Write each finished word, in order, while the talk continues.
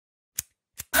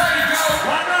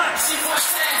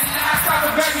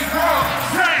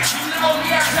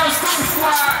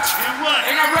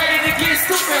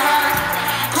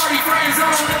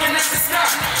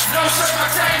No shirt, my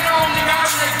chain on, nigga,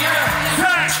 I'm like, yeah.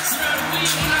 Smell the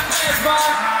weed when I pass by.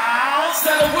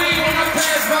 Smell the weed when I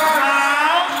pass by.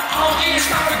 On in,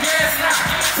 stop the gas now.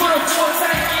 Put a full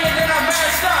tank in, then I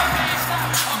mashed up.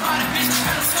 I'm about a bitch, I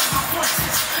gotta stop my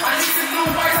forces. I need some new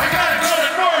whites, I gotta go to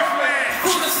North, man.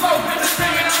 Cool the smoke, with the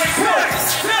singing on their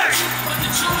corpses. But the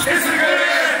juice, it's a good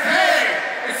ass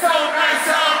day. It's so nice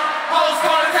out. Hoes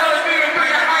calling, telling me to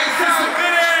bring that ice out. It's a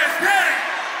good ass day.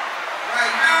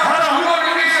 Right now. Hold on, look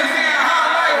at this here,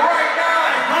 highlight right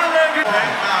now.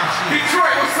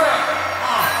 Detroit, what's up?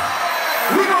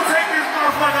 We gonna take this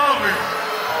motherfucker over.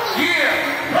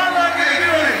 Yeah. How long can you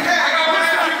do it? I got one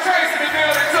of you chasing the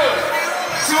building too.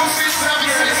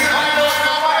 2676, long little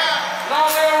rock.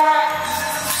 Long little rock.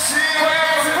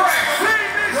 Where's the break? Sing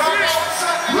this shit.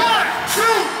 1,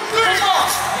 2, 3. Come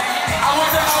on. I went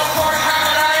to all party, how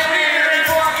did I ain't in here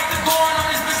before I get to going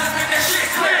on this bitch and make that shit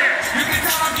clear. You can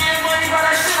tell I'm getting money by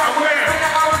that shit I wear. Right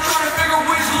now I was trying to figure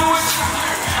which Louis.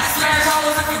 I slash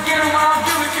always and forget him while I'm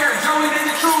giving care. Joey did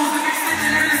the truth, the big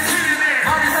stitching in his teeth in there.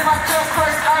 I just had my cup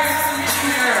crushed ice in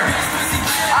there.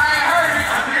 I ain't heard it.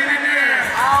 I've been in there.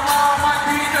 I'm on my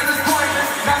feet cause it's pointless.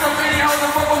 Got so many hoes to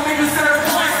fuck with me consider it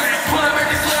pointless. Pull up at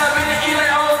the club in the Elay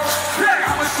hoes.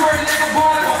 I'm a short nigga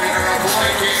boy.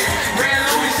 Ran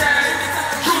Louis Shad.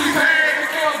 Truly paid.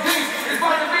 KLD. It's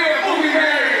about to be a movie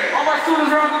head. All my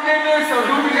shooters around the game there, so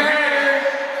Louis head.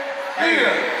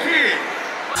 Yeah. Kid.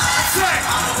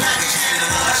 I'm a package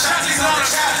handler. Shotties on the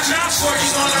challenge.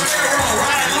 Forties on the barrel.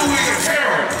 Riding Louis and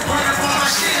Carol. Running for my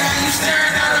shit. How you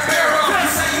staring down the barrel? You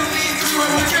say you need 3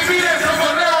 when we can be there for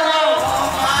Valero.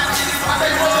 All my niggas about they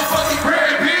motherfucking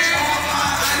bread, bitch. All my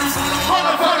items on the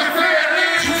motherfucking fair,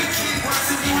 bitch. We keep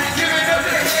working, you ain't giving up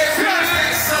the head.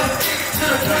 They so thick to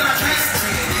the point I can't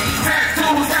stand.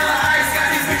 Tattoos, hella ice, got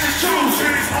these bitches shoes.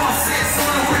 All sets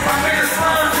on the whip, I made a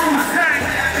small cruise.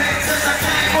 Since I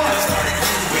came up,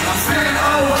 I'm spinning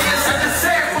old heads at the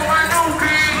set for my new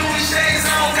big Louis shades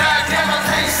on. Goddamn, I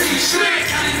can't see shit.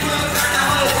 County plug got the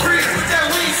whole crib with that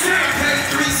weed sick. Paid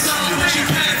 3 something, what you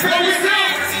paying for? What we do?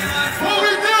 What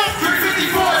we do?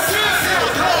 354 cents. Sell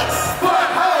dope, fuck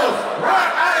hoes, rock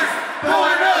ice,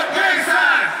 throwing up gang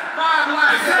signs. Mob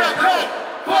life, sell dope,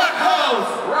 fuck hoes,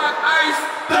 rock ice,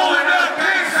 throwing up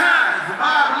gang signs.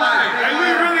 Mob life. Hey, we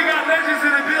really got legends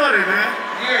in the building, man.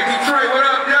 Yeah, Detroit, what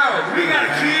up, yo? We got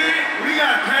Kid, we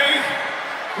got Kate,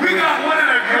 we got one of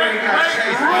the great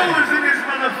rulers in this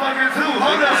motherfucker too.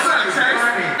 Hold up,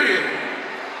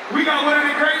 we got one of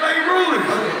the great late rulers.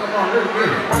 Come on, let's get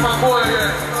it. Where my boy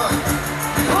at?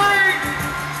 Blade,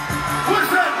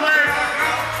 what's up, Blade?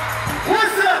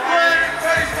 What's up, Blade?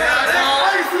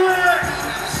 Iceland.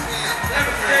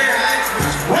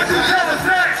 What you tell us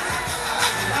next?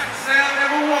 Like to say I'll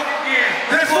never walk again.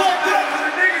 That's fucked up for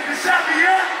the niggas that shot me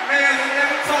up. Man, we'll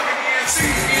never talk again. See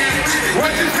you again.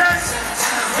 What you say?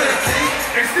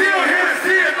 And still here to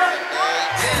see it, bro.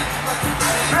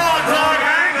 No, dog,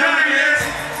 I ain't done yet.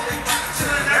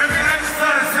 Every other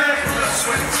sunset,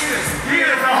 he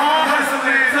is a hard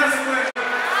hustling.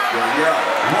 Yeah.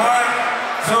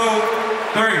 1,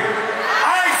 2, 3.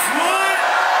 Icewood.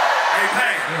 Hey,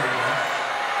 Tank.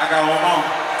 I got one more.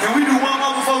 Can we do one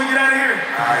more before we get out of here?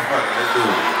 Alright, fuck it, let's do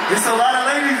it. There's a lot of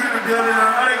ladies in the building, and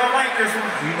I know they gonna like this one.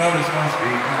 You know this must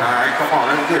be. Alright, come on,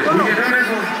 let's get it. We can do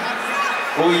this one.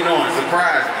 What we doing?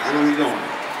 Surprise me. What are we doing?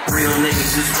 Real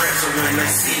niggas just rap, so when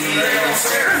they see me, they gon'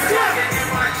 stare.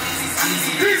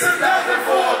 These 1,000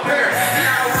 for a pair.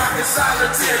 Now rockin'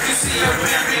 solitaire. You see a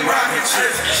man be rockin'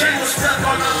 chips. She was stuck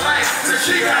on the light, so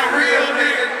she got real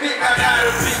nigga thick. I got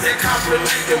a bitch that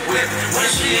compliment the whip when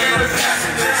she in the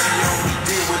passenger. She only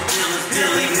deal with dealers,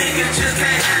 dilly niggas just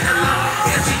can't handle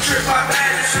her. If she trip, I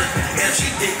banish her. If she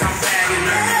think I'm bagging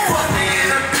her, fuck me in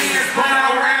the beans, but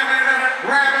I'm ramming her.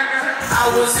 I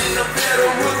was in the bed, a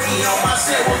rookie on my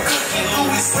set with Cookie.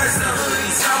 Louis sweats the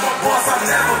hoodies. I'm a boss, I'm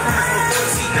never been for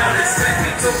pussy. Don't expect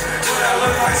me to, but I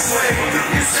look like Sway.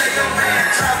 You say your man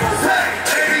travel way.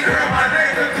 Baby girl, my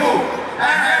nigga cool.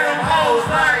 I had them hoes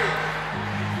like,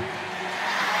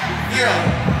 yeah.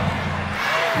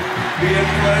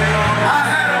 I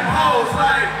had them hoes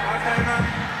like, I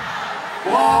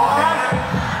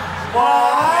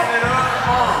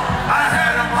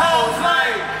had them hoes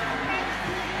like,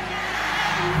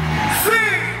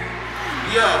 Sing.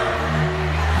 yeah.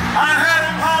 I had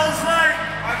them hoes like.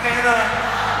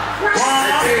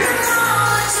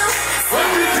 What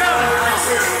you tell them?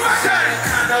 I got a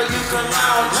condo you can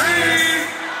lounge in.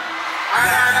 I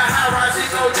got a high rise to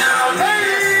go down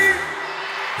in.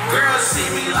 Girls see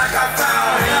me like I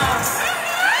found him.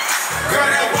 Girl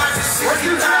that watches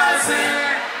 60,000.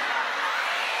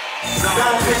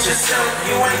 Don't hit yourself,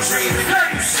 you ain't dreaming.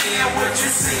 You seeing what you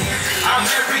seeing. I'm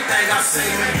everything I'm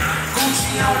seeing.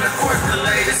 Gucci on the court, the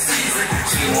latest season.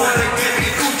 She wanna give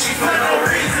me Gucci for no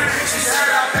reason. She said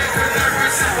I make her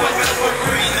nervous and woke up with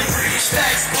breathing.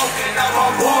 Stacks smoking out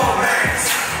my ball mags.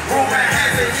 Rumor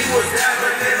has it he was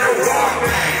dabbling in the raw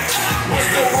game. What's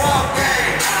the raw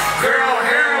game? Girl,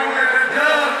 heroin in the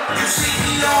dub. You see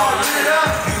me all lit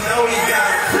up. You know he got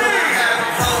a clue. I had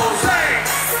them hoes like.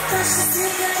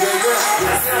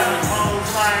 I had them hoes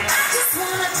like.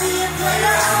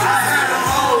 I had them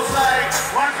hoes like.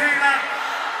 Why can't I?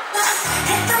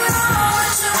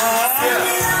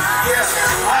 Yeah.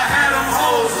 I had them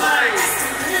hoes like.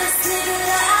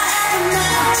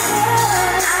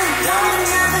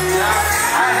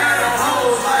 I had them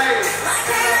hoes like.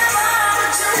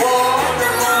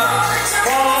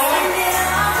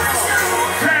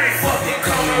 Fucking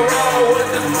come and roll with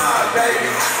the mob, baby.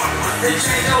 They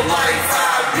change your life,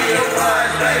 I'll be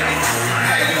obliged, baby.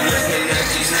 Hey, you looking at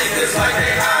these niggas like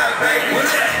they high, baby.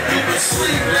 You can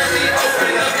sleep, let me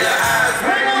open up your eyes,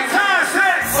 baby.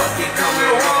 Fucking come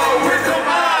and roll with the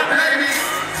mob, baby.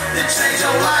 They change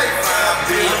your life, I'll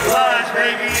be obliged,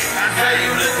 baby. Hey,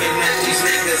 you looking at these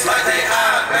niggas like they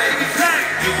high, baby.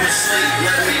 You can sleep,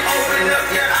 let me open up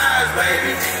your eyes,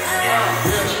 baby.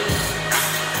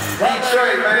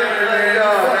 Detroit, man.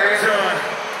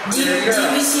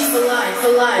 DBC for life,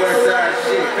 for life, for life.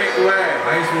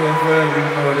 Icewood forever, you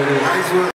know what it is.